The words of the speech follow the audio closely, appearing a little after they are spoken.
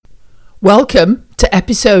Welcome to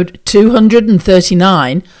episode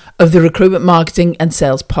 239 of the Recruitment Marketing and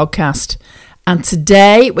Sales Podcast. And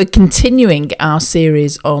today we're continuing our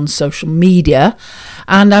series on social media,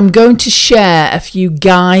 and I'm going to share a few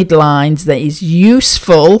guidelines that is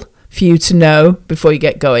useful for you to know before you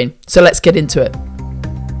get going. So let's get into it.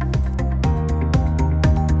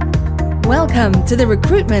 Welcome to the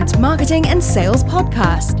Recruitment Marketing and Sales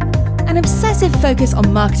Podcast. An obsessive focus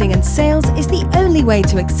on marketing and sales is the only way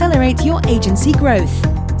to accelerate your agency growth.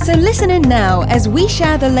 So listen in now as we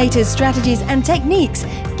share the latest strategies and techniques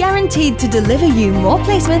guaranteed to deliver you more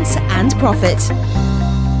placements and profit.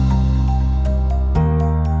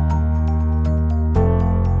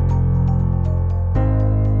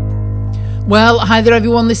 Well, hi there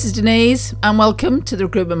everyone, this is Denise and welcome to the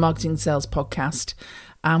Recruitment Marketing and Sales Podcast.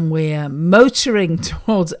 And we're motoring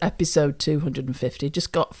towards episode 250.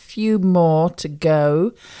 Just got a few more to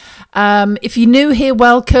go. If you're new here,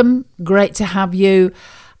 welcome. Great to have you.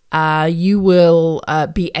 You will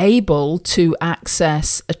be able to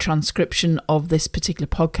access a transcription of this particular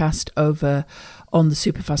podcast over on the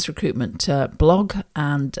Superfast Recruitment blog,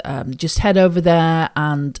 and just head over there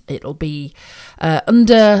and it'll be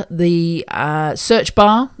under the search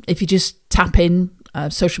bar. If you just tap in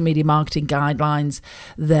social media marketing guidelines,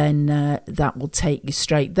 then that will take you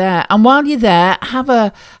straight there. And while you're there, have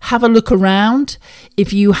a look around.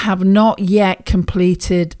 If you have not yet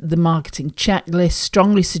completed the marketing checklist,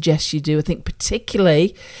 strongly suggest you do. I think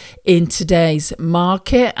particularly in today's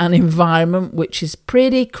market and environment, which is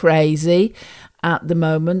pretty crazy at the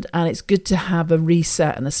moment, and it's good to have a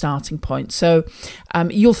reset and a starting point. So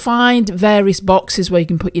you'll find various boxes where you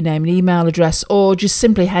can put your name and email address, or just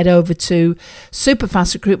simply head over to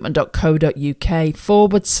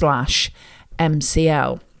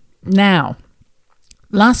superfastrecruitment.co.uk/MCL. Now,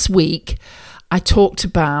 last week I talked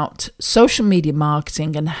about social media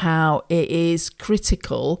marketing and how it is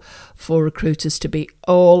critical for recruiters to be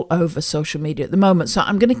all over social media at the moment. So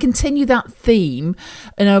I'm going to continue that theme,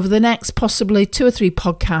 and over the next possibly 2 or 3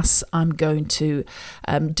 podcasts, I'm going to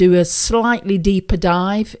do a slightly deeper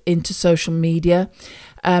dive into social media.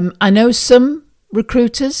 I know some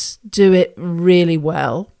recruiters do it really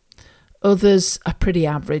well. Others are pretty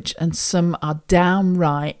average, and some are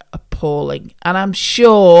downright appalling. And I'm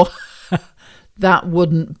sure that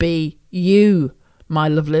wouldn't be you, my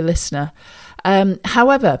lovely listener.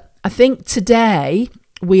 However, I think today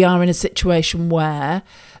we are in a situation where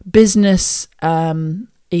business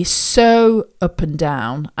is so up and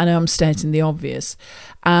down. I know I'm stating the obvious.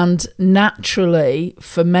 And naturally,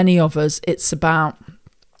 for many of us, it's about,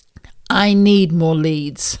 I need more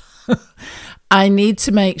leads. I need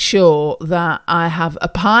to make sure that I have a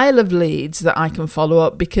pile of leads that I can follow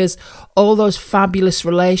up, because all those fabulous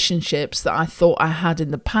relationships that I thought I had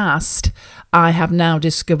in the past, I have now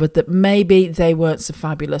discovered that maybe they weren't so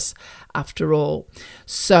fabulous after all.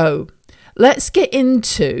 So let's get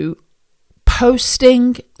into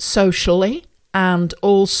posting socially, and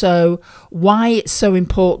also why it's so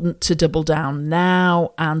important to double down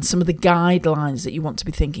now, and some of the guidelines that you want to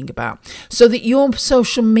be thinking about, so that your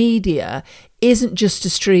social media isn't just a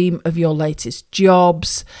stream of your latest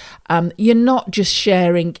jobs. You're not just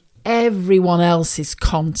sharing everyone else's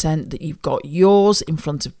content, that you've got yours in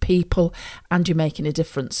front of people and you're making a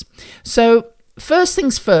difference. So first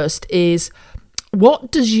things first is,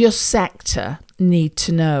 what does your sector need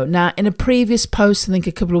to know? Now, in a previous post, I think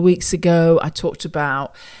a couple of weeks ago, I talked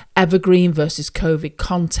about evergreen versus COVID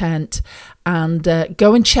content, and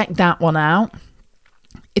go and check that one out.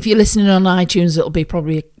 If you're listening on iTunes, it'll be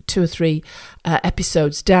probably 2 or 3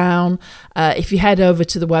 episodes down. If you head over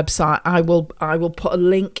to the website, I will put a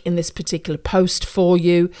link in this particular post for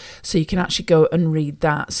you, so you can actually go and read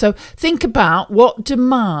that. So think about, what do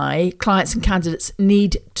my clients and candidates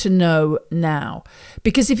need to know now?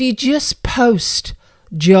 Because if you just post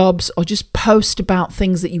jobs or just post about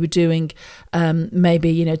things that you were doing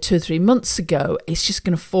maybe 2 or 3 months ago, it's just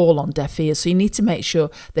going to fall on deaf ears. So you need to make sure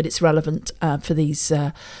that it's relevant for these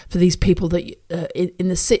people that in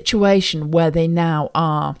the situation where they now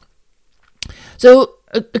are. So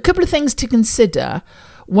a couple of things to consider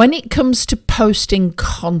when it comes to posting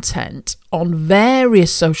content on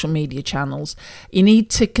various social media channels. You need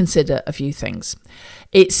to consider a few things.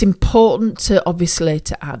 It's important to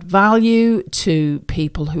add value to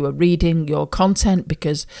people who are reading your content,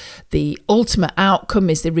 because the ultimate outcome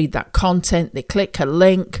is they read that content, they click a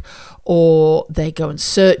link, or they go and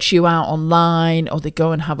search you out online, or they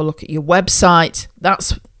go and have a look at your website.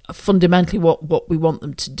 That's fundamentally what we want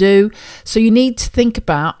them to do. So you need to think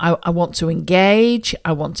about, I want to engage,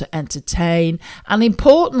 I want to entertain, and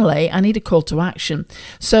importantly, I need a call to action.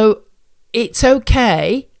 So it's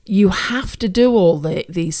okay. You have to do all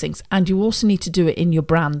these things, and you also need to do it in your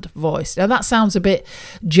brand voice. Now, that sounds a bit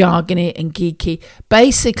jargony and geeky.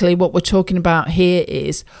 Basically, what we're talking about here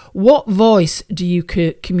is, what voice do you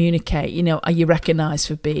communicate? You know, are you recognised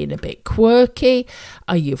for being a bit quirky?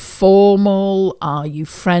 Are you formal? Are you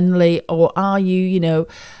friendly? Or are you,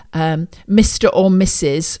 Mr. or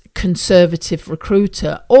Mrs. Conservative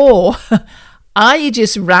Recruiter? Or are you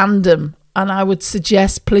just random? And I would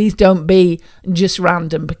suggest, please don't be just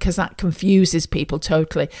random, because that confuses people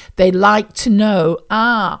totally. They like to know,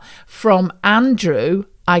 from Andrew,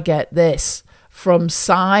 I get this. From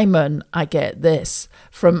Simon, I get this.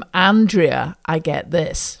 From Andrea, I get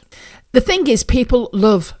this. The thing is, people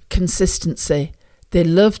love consistency. They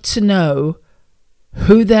love to know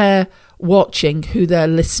who they're watching, who they're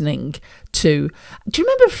listening to. Do you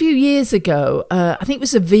remember a few years ago, I think it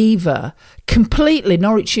was Aviva, completely,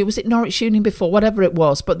 was it Norwich Union before, whatever it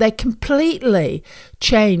was, but they completely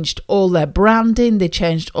changed all their branding, they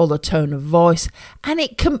changed all the tone of voice, and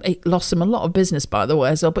it lost them a lot of business, by the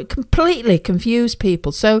way, as well, but completely confused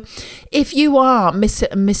people. So if you are Mr.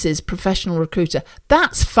 and Mrs. Professional Recruiter,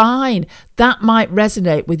 that's fine. That might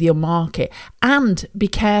resonate with your market. And be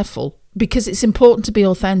careful, because it's important to be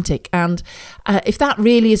authentic. And if that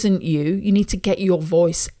really isn't you, you need to get your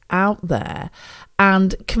voice out there.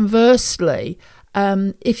 And conversely,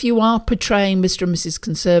 if you are portraying Mr. and Mrs.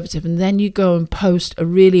 Conservative, and then you go and post a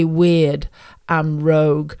really weird and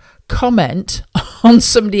rogue comment on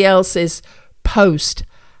somebody else's post,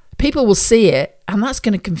 people will see it, and that's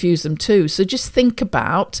going to confuse them too. So just think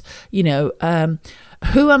about,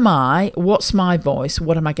 who am I? What's my voice?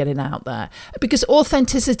 What am I getting out there? Because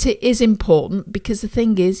authenticity is important, because the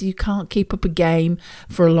thing is, you can't keep up a game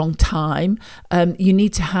for a long time. You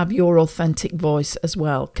need to have your authentic voice as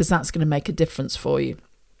well, because that's going to make a difference for you.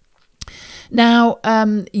 Now,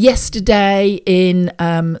 yesterday in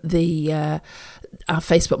our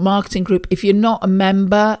Facebook marketing group, if you're not a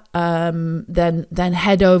member, then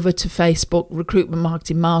head over to Facebook, Recruitment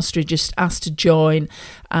Marketing Mastery. Just ask to join,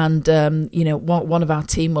 and one of our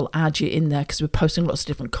team will add you in there, because we're posting lots of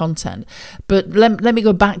different content. But let me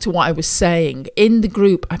go back to what I was saying. In the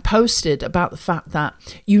group, I posted about the fact that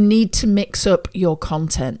you need to mix up your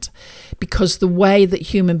content, because the way that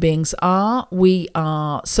human beings are,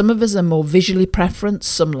 some of us are more visually preferent,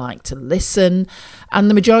 some like to listen, and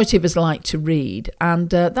the majority of us like to read. And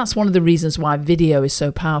that's one of the reasons why video is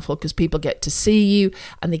so powerful, because people get to see you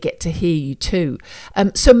and they get to hear you too.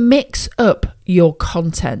 So mix up your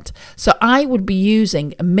content. So I would be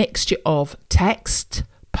using a mixture of text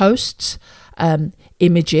posts,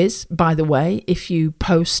 images. By the way, if you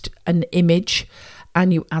post an image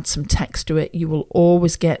and you add some text to it, you will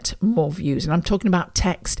always get more views. And I'm talking about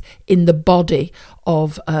text in the body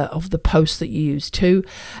of the post that you use too.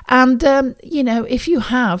 And, if you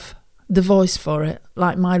have the voice for it,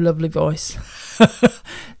 like my lovely voice,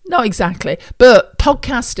 not exactly, but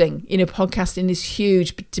podcasting is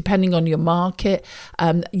huge, depending on your market.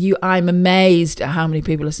 I'm amazed at how many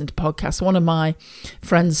people listen to podcasts. One of my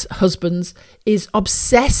friends' husbands is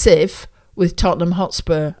obsessive with Tottenham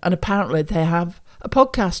Hotspur, and apparently they have a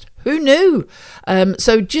podcast. Who knew?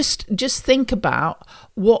 So just think about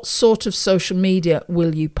what sort of social media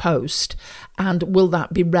will you post, and will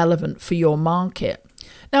that be relevant for your market?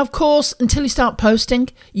 Now, of course, until you start posting,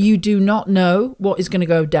 you do not know what is going to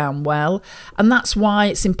go down well, and that's why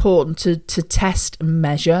it's important to test and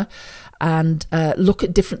measure, and look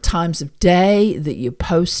at different times of day that you're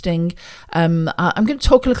posting. I'm going to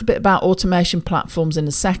talk a little bit about automation platforms in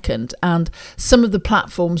a second, and some of the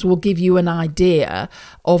platforms will give you an idea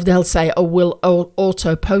of, they'll say, we'll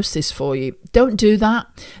auto post this for you. Don't do that.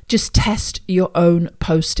 Just test your own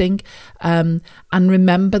posting. And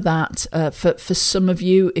remember that for some of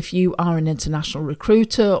you, if you are an international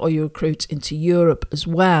recruiter or you recruit into Europe as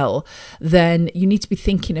well, then you need to be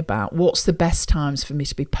thinking about what's the best times for me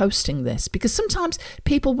to be posting this. Because sometimes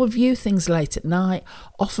people will view things late at night.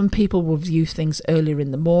 Often people will view things earlier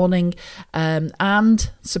in the morning.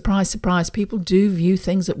 And surprise, surprise, people do view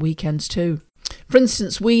things at weekends too. For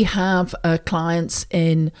instance, we have clients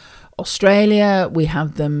in Australia, we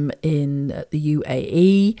have them in the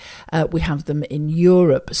UAE, we have them in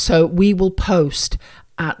Europe. So we will post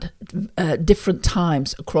at different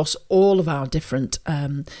times across all of our different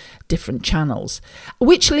channels,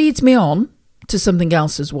 which leads me on to something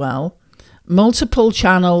else as well. Multiple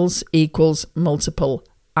channels equals multiple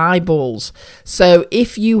eyeballs. So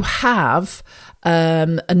if you have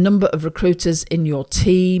a number of recruiters in your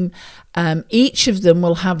team. Each of them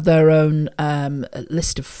will have their own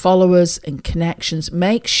list of followers and connections.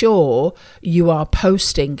 Make sure you are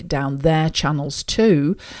posting down their channels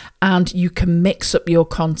too, and you can mix up your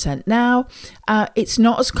content. Now, it's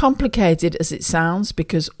not as complicated as it sounds,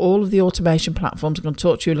 because all of the automation platforms I'm going to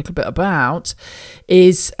talk to you a little bit about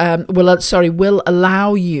will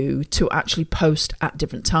allow you to actually post at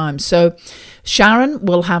different times. So Sharon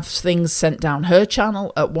will have things sent down her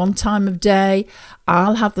channel at one time of day.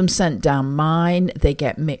 I'll have them sent down mine. They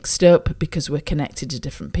get mixed up because we're connected to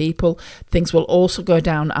different people. Things will also go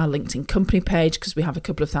down our LinkedIn company page because we have a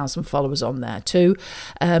couple of thousand followers on there too.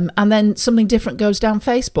 And then something different goes down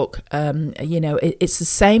Facebook. It's the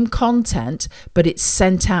same content, but it's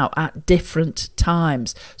sent out at different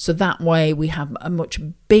times. So that way we have a much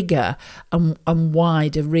bigger and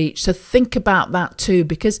wider reach. So think about that too,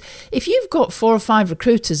 because if you've got 4 or 5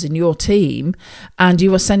 recruiters in your team and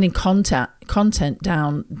you are sending content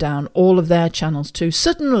down all of their channels too,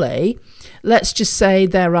 suddenly, let's just say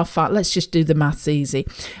there are 5, let's just do the maths easy.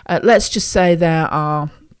 Let's just say there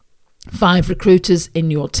are 5 recruiters in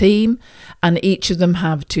your team and each of them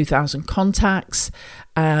have 2,000 contacts.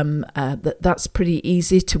 That's pretty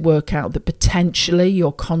easy to work out that potentially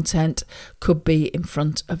your content could be in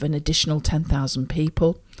front of an additional 10,000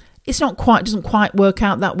 people. Doesn't quite work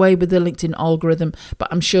out that way with the LinkedIn algorithm, but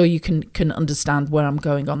I'm sure you can understand where I'm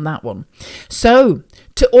going on that one. So,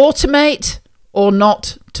 to automate or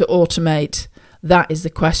not to automate, that is the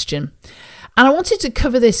question. And I wanted to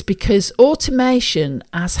cover this because automation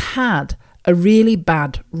has had a really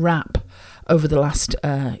bad rap over the last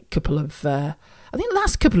couple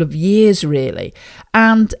of years, really.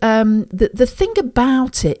 And the thing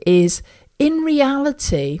about it is, in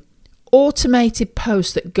reality, automated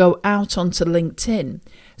posts that go out onto LinkedIn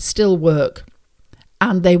still work,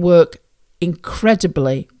 and they work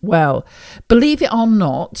incredibly well. Believe it or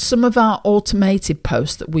not, some of our automated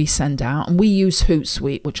posts that we send out, and we use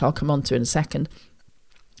Hootsuite, which I'll come on to in a second,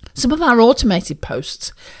 some of our automated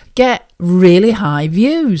posts get really high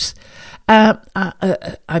views. I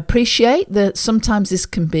appreciate that sometimes this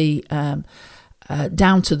can be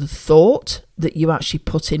down to the thought that you actually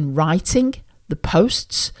put in writing the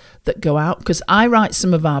posts that go out, because I write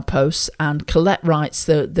some of our posts and Colette writes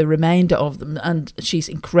the remainder of them, and she's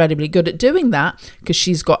incredibly good at doing that because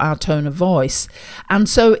she's got our tone of voice. And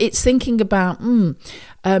so it's thinking about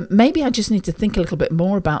maybe I just need to think a little bit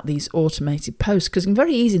more about these automated posts, because it's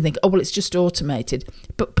very easy to think, oh well, it's just automated,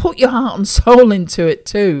 but put your heart and soul into it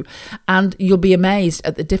too, and you'll be amazed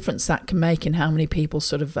at the difference that can make in how many people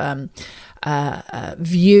sort of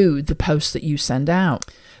view the posts that you send out.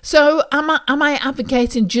 So am I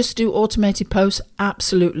advocating just do automated posts?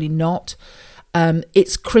 Absolutely not.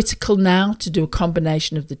 It's critical now to do a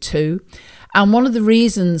combination of the two. And one of the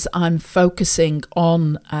reasons I'm focusing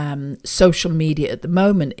on social media at the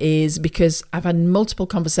moment is because I've had multiple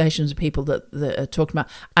conversations with people that are talking about,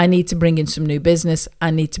 I need to bring in some new business,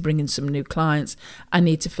 I need to bring in some new clients, I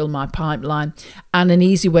need to fill my pipeline. And an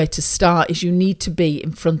easy way to start is you need to be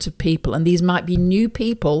in front of people. And these might be new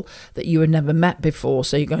people that you have never met before.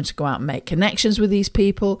 So you're going to go out and make connections with these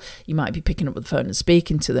people. You might be picking up the phone and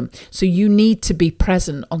speaking to them. So you need to be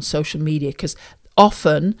present on social media, because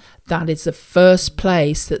often that is the first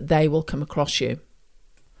place that they will come across you.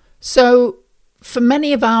 So for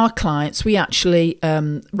many of our clients, we actually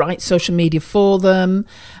write social media for them,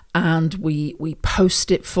 and we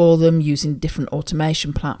post it for them using different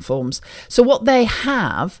automation platforms. So what they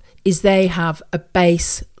have is they have a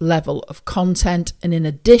base level of content, and in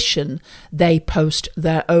addition, they post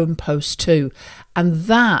their own posts too. And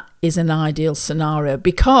that is an ideal scenario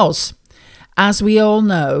because, as we all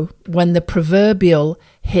know, when the proverbial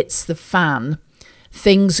hits the fan,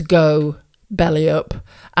 things go belly up.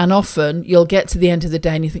 And often you'll get to the end of the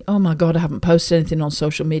day and you think, oh my God, I haven't posted anything on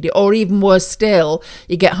social media. Or even worse still,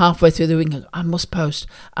 you get halfway through the week and go, I must post.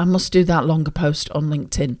 I must do that longer post on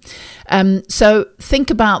LinkedIn. So think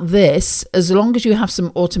about this. As long as you have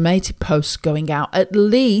some automated posts going out, at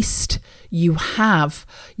least you have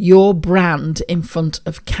your brand in front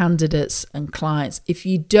of candidates and clients. If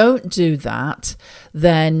you don't do that,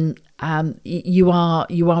 then you are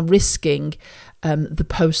risking the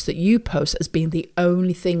posts that you post as being the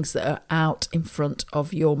only things that are out in front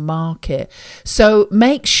of your market. So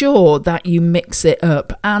make sure that you mix it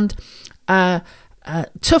up. And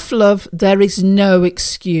tough love, there is no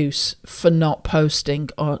excuse for not posting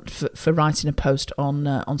or for writing a post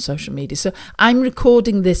on social media. So I'm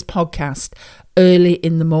recording this podcast early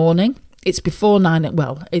in the morning. It's before 9.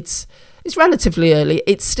 Well, it's It's relatively early.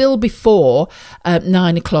 It's still before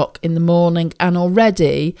 9 o'clock in the morning, and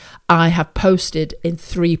already I have posted in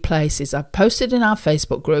 3 places. I've posted in our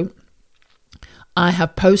Facebook group. I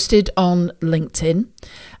have posted on LinkedIn,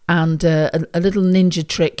 and a little ninja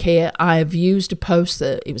trick here. I have used a post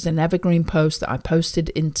that it was an evergreen post that I posted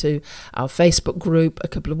into our Facebook group a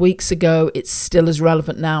couple of weeks ago. It's still as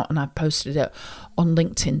relevant now, and I posted it on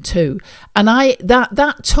LinkedIn too. And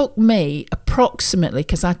that took me approximately,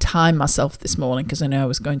 because I timed myself this morning because I know I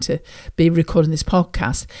was going to be recording this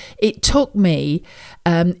podcast. It took me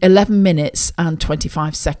 11 minutes and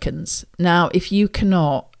 25 seconds. Now, if you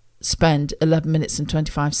cannot spend 11 minutes and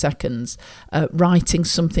 25 seconds writing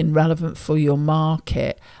something relevant for your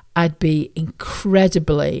market, I'd be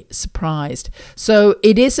incredibly surprised. So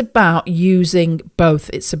it is about using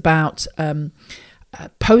both. It's about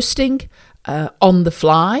posting on the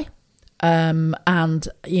fly, and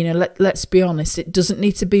let's be honest, it doesn't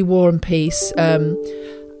need to be War and Peace.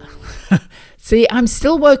 See, I'm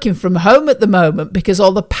still working from home at the moment because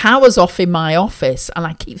all the power's off in my office, and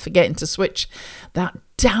I keep forgetting to switch that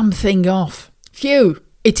damn thing off. Phew,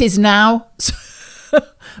 it is now.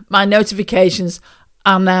 My notifications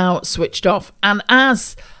are now switched off. And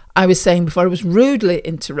as I was saying before, I was rudely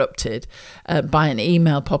interrupted by an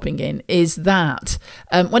email popping in, is that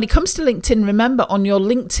when it comes to LinkedIn, remember on your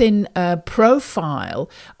LinkedIn profile,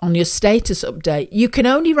 on your status update, you can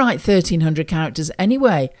only write 1,300 characters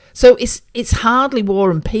anyway. So it's hardly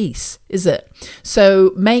War and Peace, is it?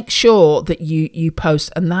 So make sure that you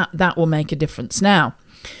post, and that will make a difference. Now,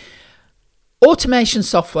 automation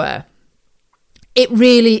software. It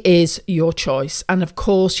really is your choice. And of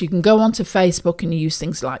course, you can go onto Facebook and use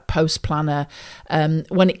things like Post Planner.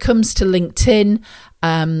 When it comes to LinkedIn,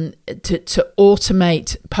 to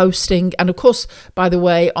automate posting. And of course, by the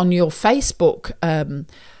way, on your Facebook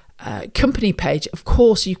company page, of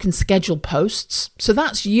course, you can schedule posts. So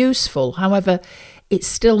that's useful. However, it's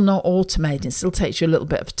still not automated. It still takes you a little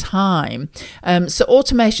bit of time. So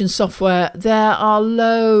automation software, there are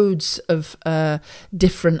loads of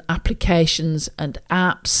different applications and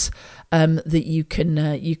apps that you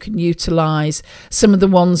can utilize. Some of the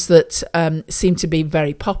ones that seem to be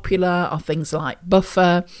very popular are things like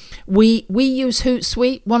Buffer. We use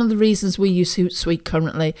Hootsuite. One of the reasons we use Hootsuite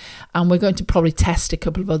currently, and we're going to probably test a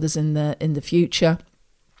couple of others in the future,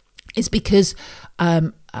 is because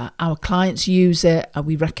our clients use it, and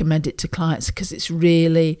we recommend it to clients because it's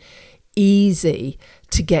really easy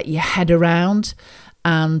to get your head around.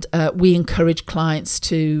 And we encourage clients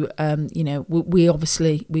to, we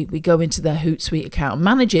obviously go into their Hootsuite account and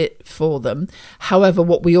manage it for them. However,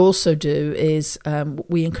 what we also do is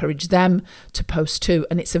we encourage them to post too,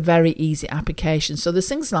 and it's a very easy application. So there's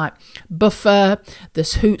things like Buffer,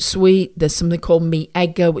 there's Hootsuite, there's something called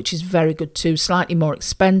MeetEdgar, which is very good too, slightly more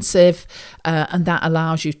expensive, and that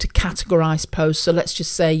allows you to categorize posts. So let's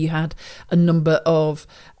just say you had a number of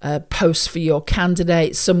posts for your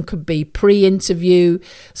candidate. Some could be pre-interview,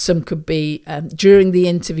 some could be during the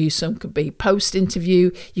interview, some could be post-interview.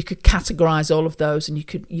 You could categorize all of those, and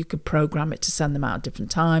you could program it to send them out at different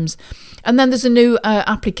times. And then there's a new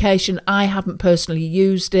application. I haven't personally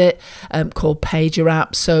used it, called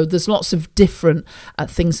PagerApp. So there's lots of different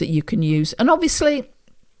things that you can use. And obviously,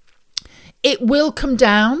 it will come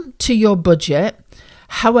down to your budget.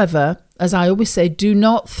 However, as I always say,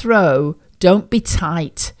 don't be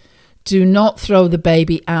tight. Do not throw the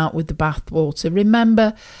baby out with the bathwater.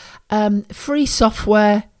 Remember, free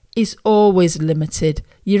software is always limited.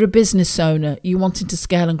 You're a business owner. You're wanting to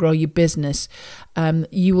scale and grow your business.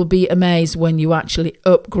 You will be amazed when you actually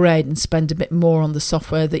upgrade and spend a bit more on the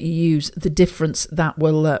software that you use, the difference that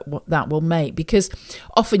will make. Because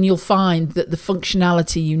often you'll find that the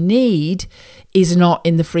functionality you need is not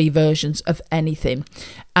in the free versions of anything.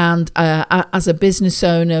 And as a business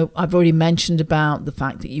owner, I've already mentioned about the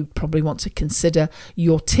fact that you probably want to consider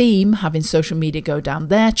your team having social media go down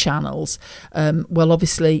their channels. Well,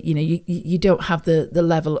 obviously, you don't have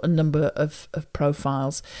the level and number of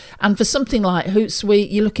profiles. And for something like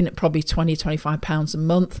Hootsuite, you're looking at probably £20-25 a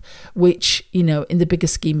month, which, in the bigger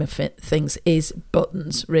scheme of things is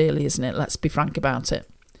buttons, really, isn't it? Let's be frank about it.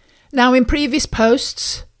 Now, in previous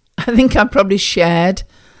posts, I think I probably shared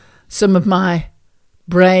some of my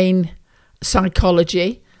brain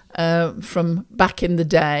psychology from back in the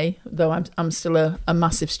day, though I'm still a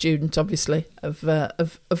massive student, obviously,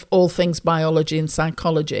 of all things biology and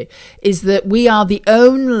psychology, is that we are the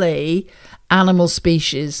only animal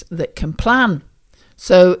species that can plan.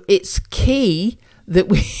 So it's key that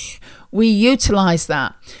we utilize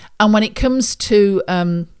that. And when it comes to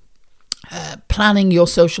planning your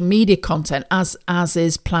social media content, as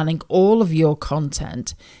is planning all of your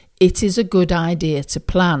content, it is a good idea to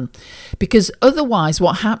plan, because otherwise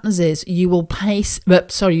what happens is you will paste,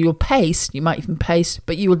 you might even paste,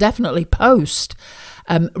 but you will definitely post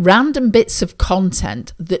random bits of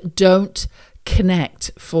content that don't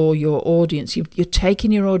connect for your audience. You're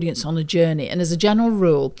taking your audience on a journey. And as a general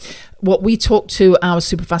rule, what we talk to our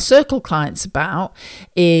Superfast Circle clients about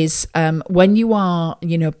is when you are,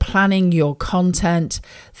 planning your content,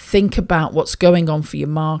 think about what's going on for your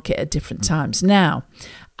market at different times. Now,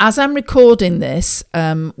 as I'm recording this,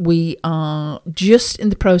 we are just in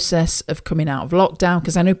the process of coming out of lockdown,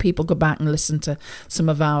 because I know people go back and listen to some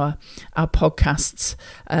of our podcasts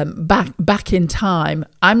back in time.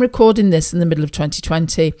 I'm recording this in the middle of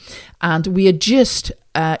 2020, and we are just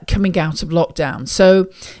coming out of lockdown. So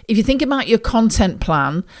if you think about your content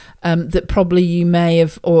plan that probably you may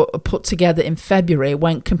have or put together in February,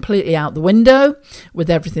 went completely out the window with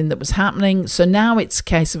everything that was happening. So now it's a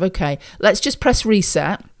case of, okay, let's just press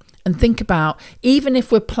reset and think about, even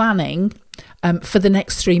if we're planning for the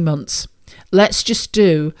next 3 months, let's just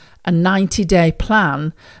do a 90-day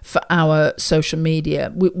plan for our social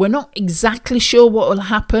media. We're not exactly sure what will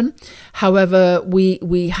happen. However,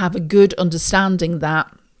 we have a good understanding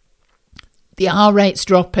that the R rate's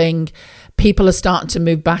dropping, people are starting to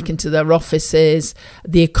move back into their offices,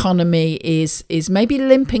 the economy is maybe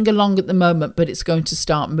limping along at the moment, but it's going to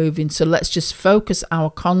start moving. So let's just focus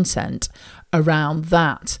our content around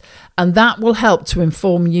that, and that will help to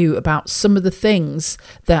inform you about some of the things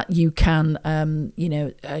that you can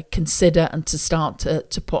consider and to start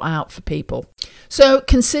to put out for people. So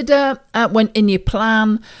consider when in your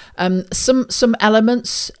plan some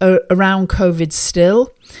elements around COVID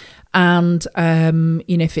still. And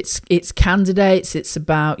if it's candidates, it's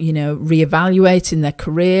about reevaluating their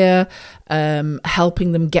career,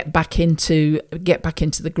 helping them get back into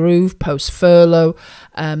the groove post furlough.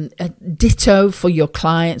 Ditto for your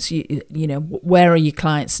clients. Where are your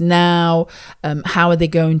clients now? How are they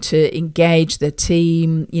going to engage their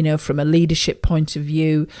team? From a leadership point of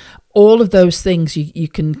view. All of those things you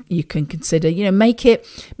can consider. Make it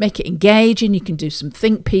engaging. You can do some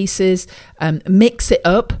think pieces, mix it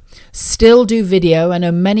up. Still do video. I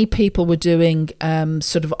know many people were doing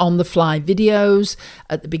sort of on the fly videos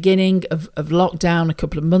at the beginning of lockdown a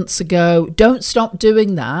couple of months ago. Don't stop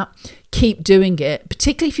doing that. Keep doing it,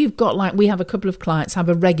 particularly if you've got, like we have a couple of clients have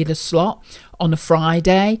a regular slot on a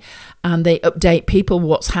Friday, and they update people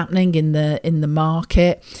what's happening in the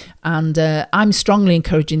market. And I'm strongly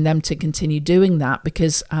encouraging them to continue doing that,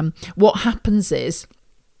 because what happens is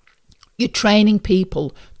you're training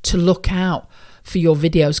people to look out for your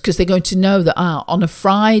videos, because they're going to know that on a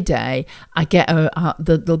Friday I get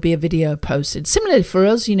there'll be a video posted. Similarly for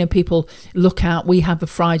us, people look out. We have a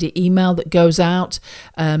Friday email that goes out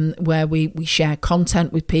where we share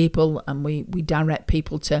content with people, and we direct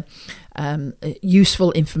people to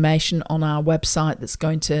useful information on our website that's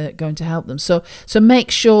going to help them. So make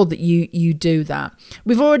sure that you do that.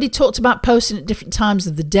 We've already talked about posting at different times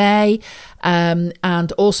of the day,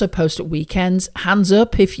 and also post at weekends. Hands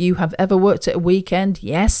up if you have ever worked at a weekend.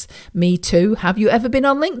 Yes, me too. Have you ever been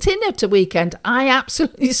on LinkedIn at a weekend? I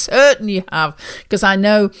absolutely certain you have, because I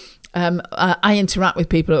know I interact with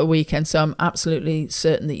people at a weekend, so I'm absolutely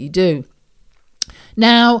certain that you do.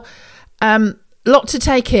 Now, lot to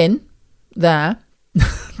take in there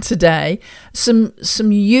today. Some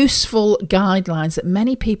useful guidelines that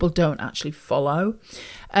many people don't actually follow.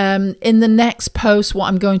 In the next post, what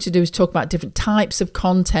I'm going to do is talk about different types of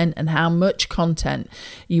content and how much content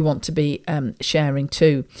you want to be sharing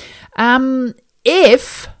too.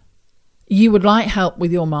 If you would like help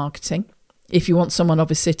with your marketing, if you want someone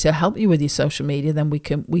obviously to help you with your social media, then we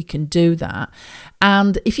can do that.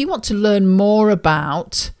 And if you want to learn more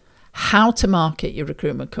about how to market your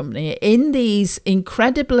recruitment company in these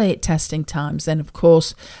incredibly testing times, then of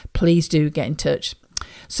course, please do get in touch.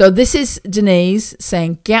 So this is Denise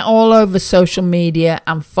saying, get all over social media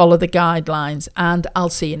and follow the guidelines, and I'll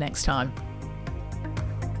see you next time.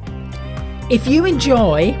 If you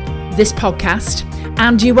enjoy this podcast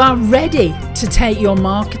and you are ready to take your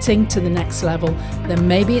marketing to the next level, then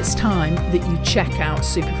maybe it's time that you check out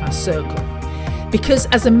Superfast Circle. Because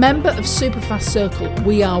as a member of Superfast Circle,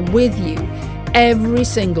 we are with you every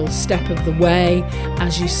single step of the way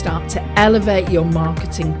as you start to elevate your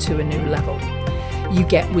marketing to a new level. You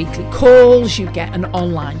get weekly calls, you get an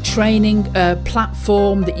online training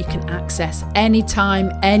platform that you can access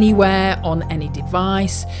anytime, anywhere, on any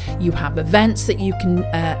device. You have events that you can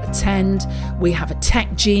attend. We have a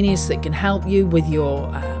tech genius that can help you with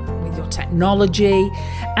your technology,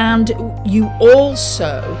 and you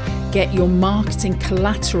also get your marketing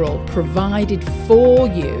collateral provided for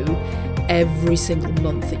you every single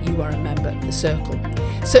month that you are a member of the circle.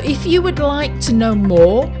 So if you would like to know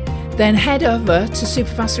more, then head over to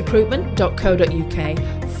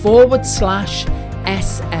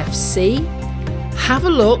superfastrecruitment.co.uk/SFC. Have a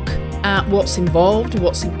look at what's involved,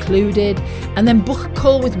 what's included, and then book a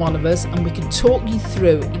call with one of us and we can talk you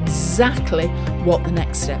through exactly what the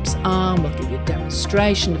next steps are. We'll give you a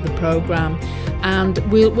demonstration of the program and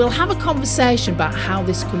we'll have a conversation about how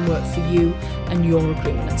this can work for you and your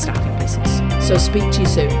recruitment and staffing business. So speak to you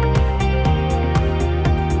soon.